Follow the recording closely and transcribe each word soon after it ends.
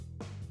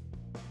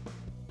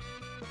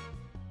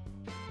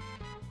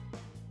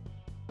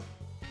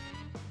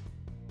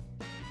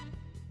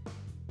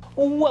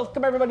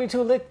Welcome everybody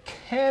to The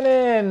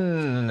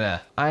Canon.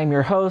 I'm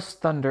your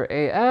host, Thunder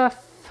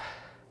AF,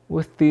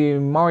 with the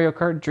Mario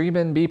Kart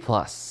Dreamin' B+. B+.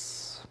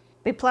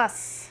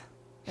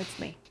 It's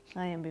me.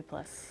 I am B+.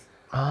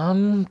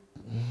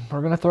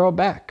 We're gonna throw it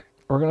back.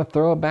 We're gonna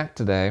throw it back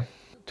today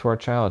to our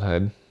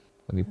childhood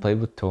when you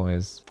played with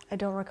toys. I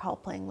don't recall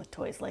playing with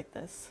toys like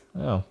this.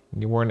 Oh,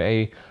 you weren't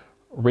a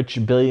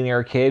rich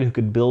billionaire kid who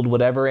could build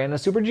whatever and a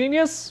super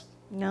genius?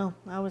 No,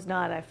 I was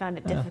not. I found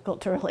it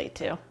difficult to relate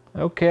to.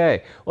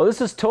 Okay. Well,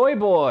 this is Toy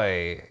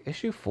Boy,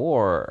 issue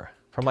 4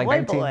 from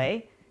like Toy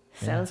Boy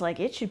sounds like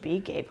it should be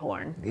gay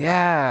porn.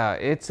 Yeah,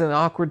 it's an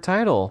awkward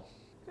title.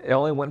 It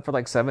only went for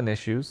like 7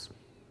 issues.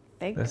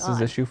 Thank This God. is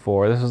issue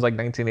 4. This was like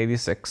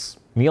 1986.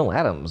 Neil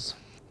Adams,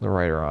 the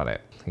writer on it.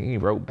 He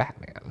wrote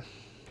Batman.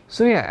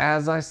 So yeah,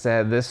 as I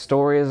said, this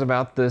story is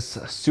about this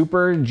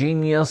super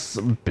genius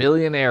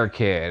billionaire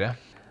kid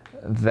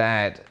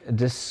that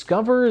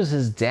discovers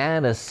his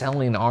dad is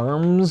selling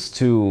arms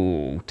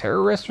to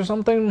terrorists or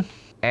something.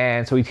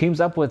 And so he teams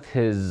up with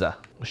his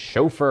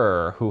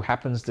chauffeur, who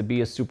happens to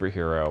be a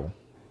superhero,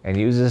 and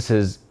uses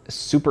his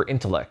super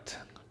intellect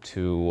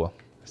to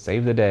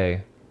save the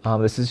day.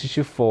 This is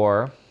issue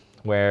 4,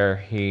 where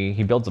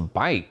he builds a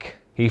bike.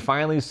 He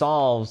finally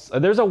solves...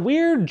 there's a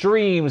weird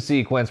dream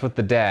sequence with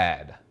the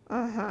dad.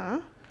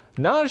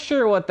 Not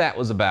sure what that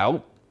was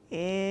about.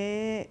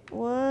 It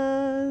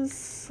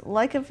was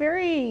like a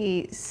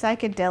very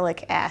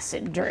psychedelic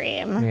acid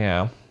dream.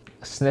 Yeah.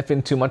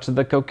 Sniffing too much of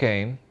the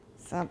cocaine.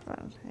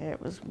 Something.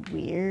 It was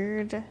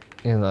weird.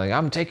 And like,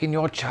 I'm taking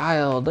your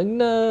child. Like,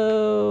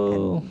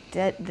 no.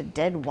 The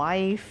dead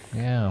wife.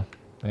 Yeah.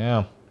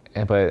 Yeah.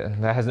 But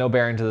that has no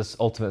bearing to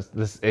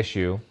this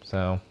issue.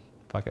 So,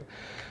 fuck it.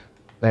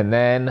 And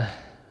then,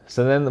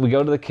 so then we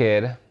go to the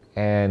kid,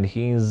 and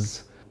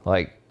he's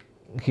like,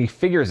 he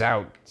figures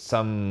out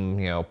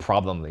some,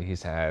 problem that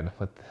he's had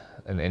with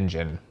an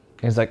engine.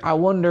 He's like, I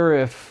wonder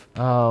if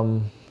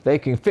they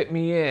can fit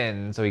me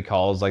in. So he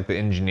calls like the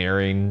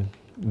engineering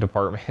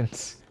department.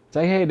 It's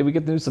like, hey, did we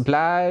get the new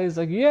supplies?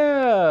 Like,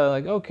 yeah.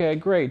 Like, okay,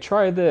 great.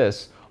 Try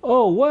this.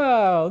 Oh,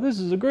 wow. This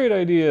is a great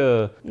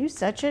idea. You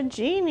such a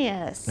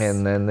genius.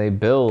 And then they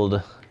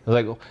build.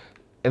 Like,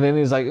 and then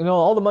he's like,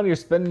 all the money you're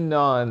spending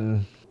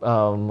on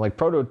like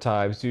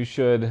prototypes, you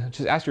should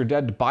just ask your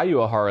dad to buy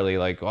you a Harley.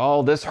 Like,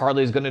 oh, this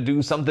Harley's gonna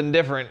do something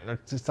different or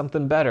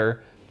something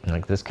better. And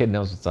like, this kid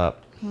knows what's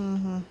up.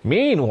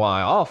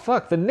 Meanwhile, oh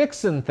fuck, the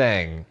Nixon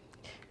thing.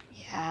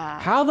 Yeah.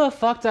 How the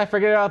fuck did I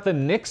forget about the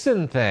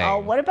Nixon thing? Oh,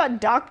 what about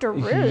Dr.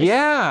 Ruth?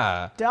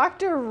 Yeah.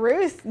 Dr.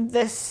 Ruth,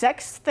 the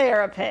sex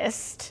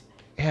therapist,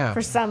 Yeah.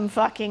 for some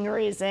fucking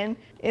reason,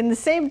 in the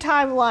same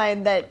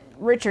timeline that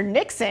Richard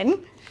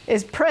Nixon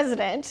is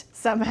president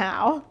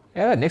somehow.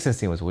 Yeah, that Nixon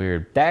scene was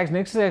weird. That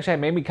Nixon actually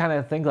made me kind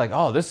of think like,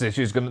 oh, this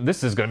is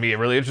gonna be a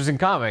really interesting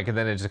comic, and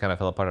then it just kind of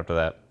fell apart after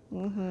that.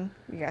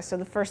 Yeah, so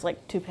the first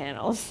like 2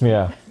 panels.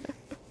 Yeah.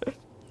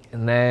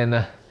 And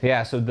then,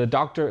 yeah, so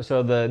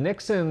the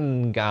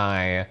Nixon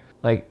guy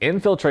like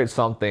infiltrates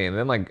something and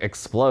then like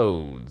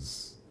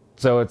explodes.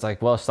 So it's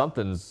like, well,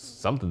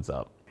 something's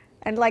up.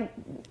 And like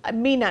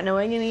me not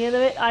knowing any of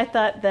it, I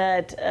thought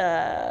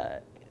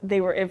that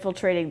they were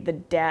infiltrating the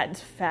dad's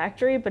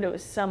factory, but it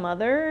was some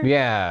other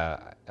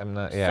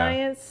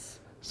science.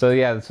 So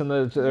yeah,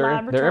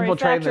 they're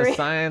infiltrating the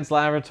science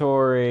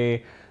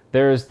laboratory.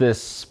 There's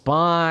this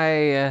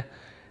spy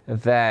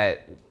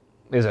that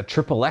is a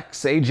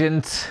XXX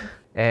agent,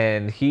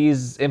 and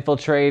he's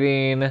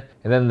infiltrating. And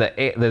then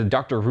the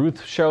Dr.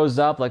 Ruth shows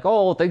up, like,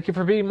 oh, thank you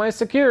for being my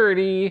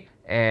security.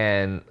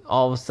 And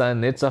all of a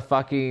sudden, it's a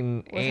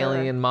fucking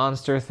alien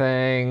monster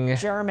thing.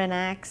 German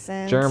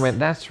accent.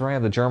 That's right,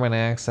 the German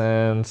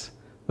accent.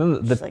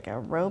 It's like a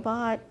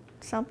robot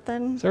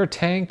something. Is there a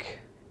tank?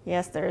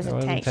 Yes, there is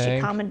a tank. She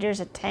commandeers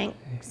a tank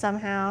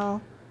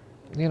somehow.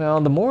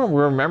 The more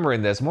we're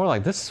remembering this, more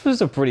like this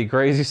was a pretty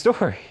crazy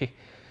story.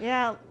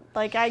 Yeah,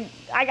 like I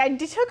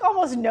took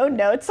almost no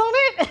notes on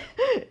it,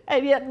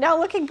 and yet now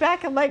looking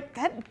back, I'm like,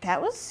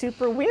 that was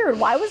super weird.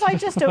 Why was I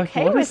just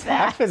okay what with is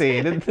that?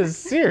 happening in this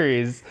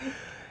series?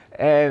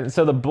 And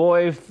so the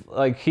boy,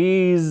 like,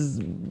 he's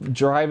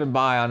driving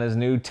by on his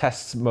new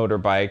test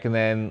motorbike, and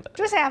then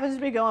Just happens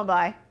to be going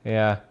by.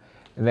 yeah,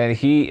 and then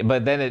he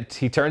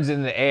turns it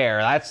in the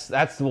air.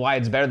 That's why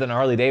it's better than a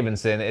Harley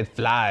Davidson. It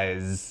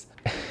flies,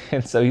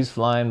 and so he's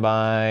flying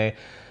by.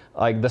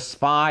 Like, the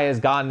spy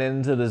has gotten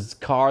into this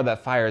car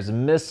that fires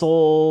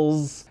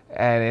missiles,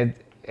 and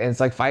it's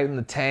like fighting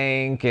the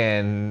tank,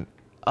 and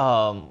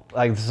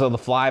like, so the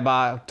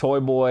flyby Toy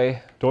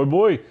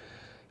Boy,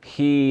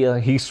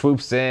 he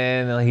swoops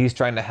in, and he's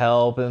trying to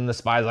help, and the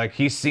spy's like,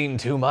 he's seen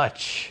too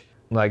much.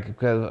 Like,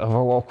 because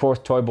of course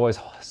Toy Boy's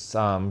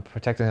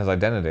protecting his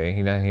identity.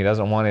 He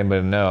doesn't want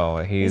anybody to know.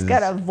 He's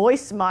got a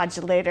voice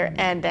modulator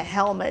and a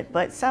helmet,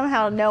 but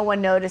somehow no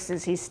one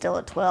notices he's still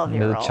a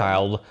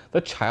 12-year-old.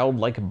 The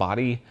childlike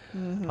body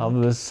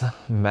of this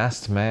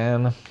masked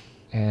man.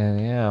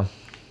 And yeah.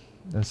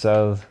 And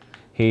so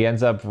he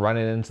ends up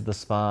running into the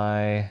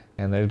spy,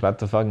 and they're about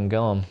to fucking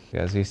kill him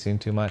because he's seen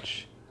too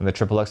much. And the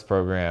XXX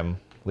program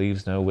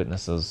leaves no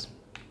witnesses.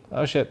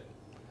 Oh shit.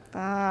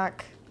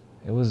 Fuck.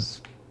 It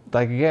was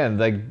like, again,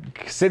 like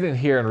sitting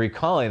here and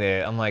recalling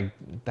it, I'm like,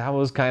 that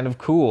was kind of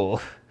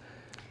cool.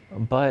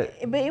 But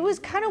it was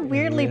kind of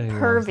weirdly really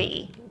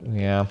pervy.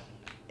 yeah.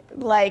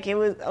 Like it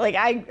was like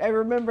I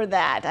remember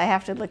that. I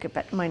have to look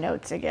at my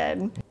notes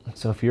again.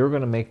 So if you were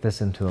going to make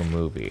this into a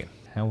movie,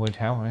 how would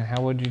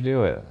you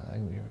do it?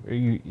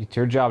 It's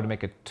your job to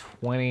make a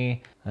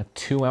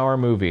 2-hour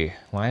movie,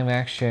 live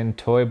action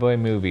Toy Boy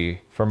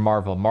movie for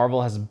Marvel.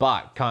 Marvel has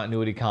bought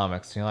Continuity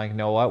Comics. You're like, you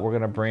know what? We're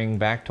gonna bring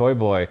back Toy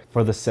Boy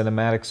for the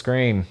cinematic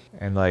screen,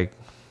 and like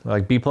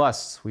B+.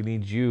 We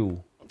need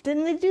you.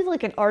 Didn't they do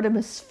like an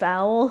Artemis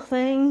Fowl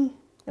thing?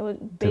 That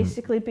would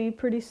basically be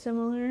pretty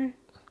similar.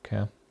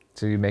 Okay,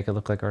 so you make it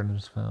look like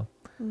Artemis Fowl.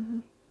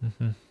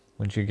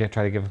 Would you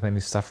try to give him any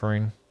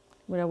suffering?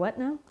 Would I what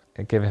now?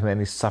 Give him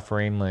any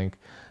suffering, like,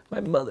 my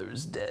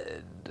mother's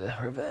dead,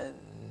 revenge.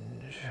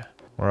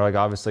 Or like,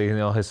 obviously, you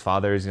know, his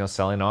father's, you know,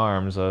 selling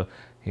arms, so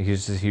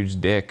he's just a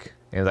huge dick.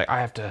 And he's like, I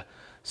have to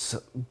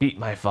beat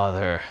my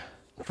father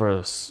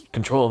for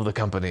control of the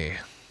company.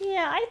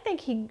 Yeah, I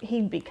think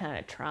he'd be kind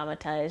of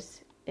traumatized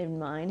in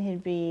mine.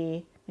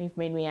 You've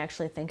made me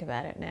actually think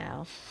about it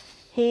now.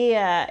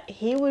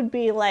 He would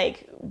be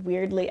like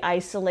weirdly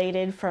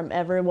isolated from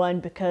everyone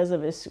because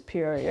of his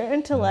superior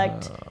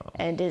intellect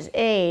and his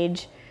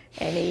age.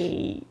 And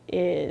he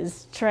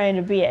is trying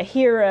to be a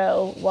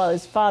hero while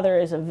his father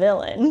is a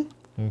villain.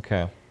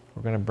 Okay.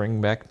 We're going to bring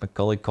back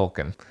Macaulay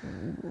Culkin.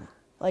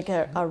 Like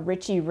a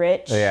Richie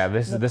Rich. Yeah,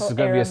 this is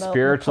going to be a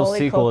spiritual Macaulay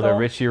sequel to Culkin.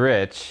 Richie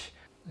Rich.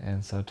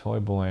 And so Toy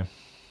Boy.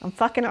 I'm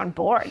fucking on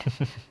board.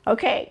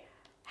 Okay.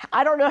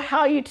 I don't know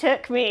how you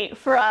took me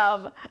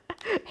from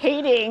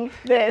hating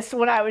this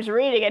when I was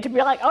reading it to be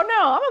like, oh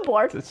no, I'm on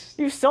board.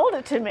 You sold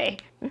it to me.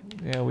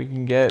 Yeah, we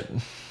can get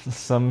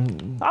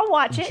some I'll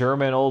watch it.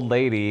 German old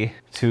lady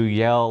to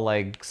yell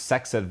like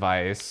sex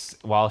advice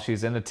while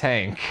she's in a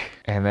tank.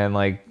 And then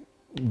like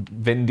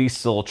Vin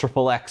Diesel,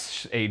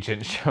 XXX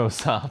agent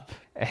shows up.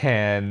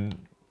 And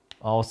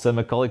all of a sudden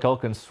Macaulay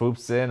Culkin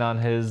swoops in on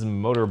his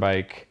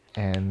motorbike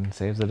and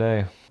saves the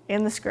day.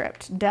 In the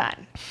script.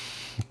 Done.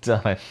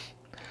 Done.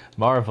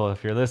 Marvel,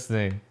 if you're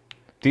listening.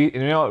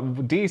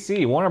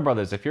 DC, Warner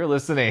Brothers, if you're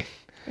listening,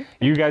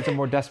 you guys are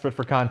more desperate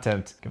for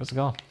content. Give us a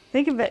call.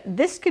 Think of it.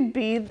 This could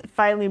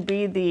finally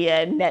be the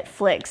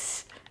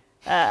Netflix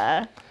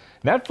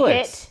Netflix.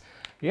 hit.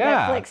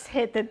 Yeah. Netflix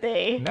hit that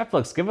they.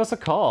 Netflix, give us a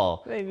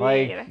call. Maybe.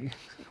 Like,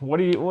 what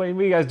do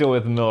you guys do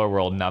with the Miller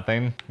World?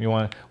 Nothing.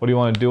 What do you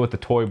want to do with the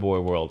Toy Boy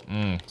world?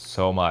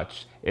 So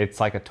much. It's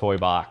like a toy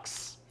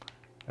box.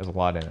 There's a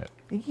lot in it.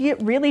 You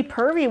get really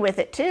pervy with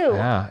it too.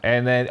 Yeah,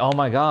 and then oh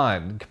my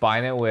God,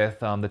 combine it with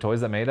the Toys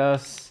That Made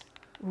Us.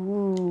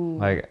 Ooh.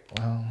 Like,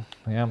 well,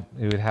 yeah,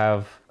 we would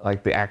have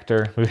like the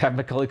actor. We would have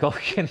Macaulay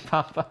Culkin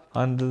pop up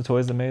onto the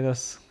Toys That Made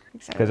Us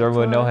because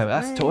everyone would know him.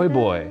 That's Toy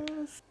Boy.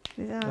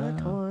 These are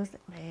the toys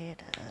that made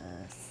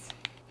us.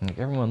 Like,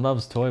 everyone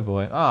loves Toy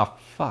Boy. Oh,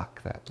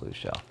 fuck that blue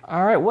shell.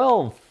 All right,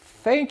 well,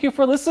 thank you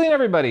for listening,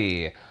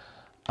 everybody.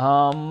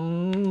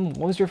 What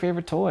was your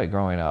favorite toy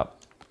growing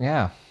up?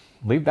 Yeah.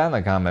 Leave that in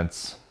the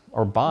comments.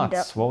 Or bots.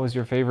 Yep. What was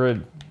your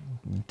favorite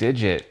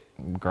digit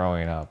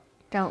growing up?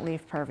 Don't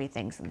leave pervy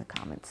things in the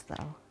comments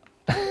though.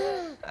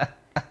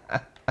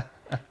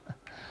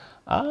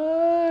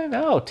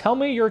 No. Tell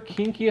me your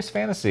kinkiest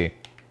fantasy.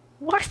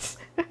 What?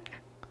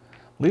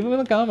 Leave them in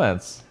the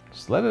comments.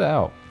 Just let it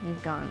out.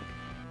 You've gone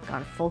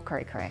full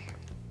cray cray.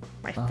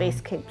 My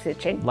face keeps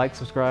itching. Like,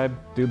 subscribe,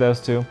 do those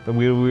two.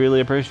 We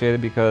really appreciate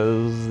it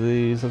because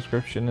the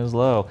subscription is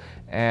low.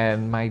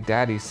 And my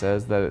daddy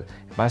says that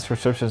if my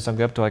subscriptions don't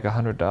get up to like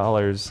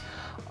 $100,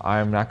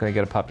 I'm not going to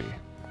get a puppy.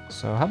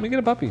 So help me get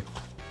a puppy.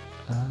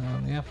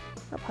 Yeah.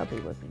 A puppy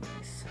would be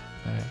nice.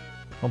 All right.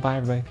 Well, bye,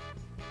 everybody.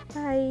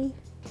 Bye.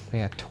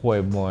 Yeah,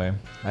 Toy Boy.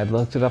 I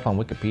looked it up on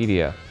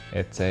Wikipedia.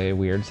 It's a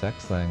weird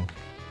sex thing.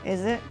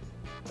 Is it?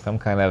 Some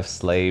kind of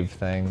slave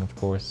thing, of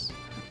course.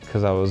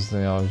 Because I was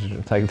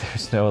like,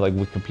 there's no like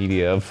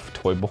Wikipedia of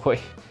Toy Boy.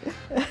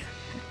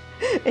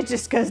 It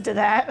just goes to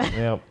that.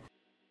 Yep.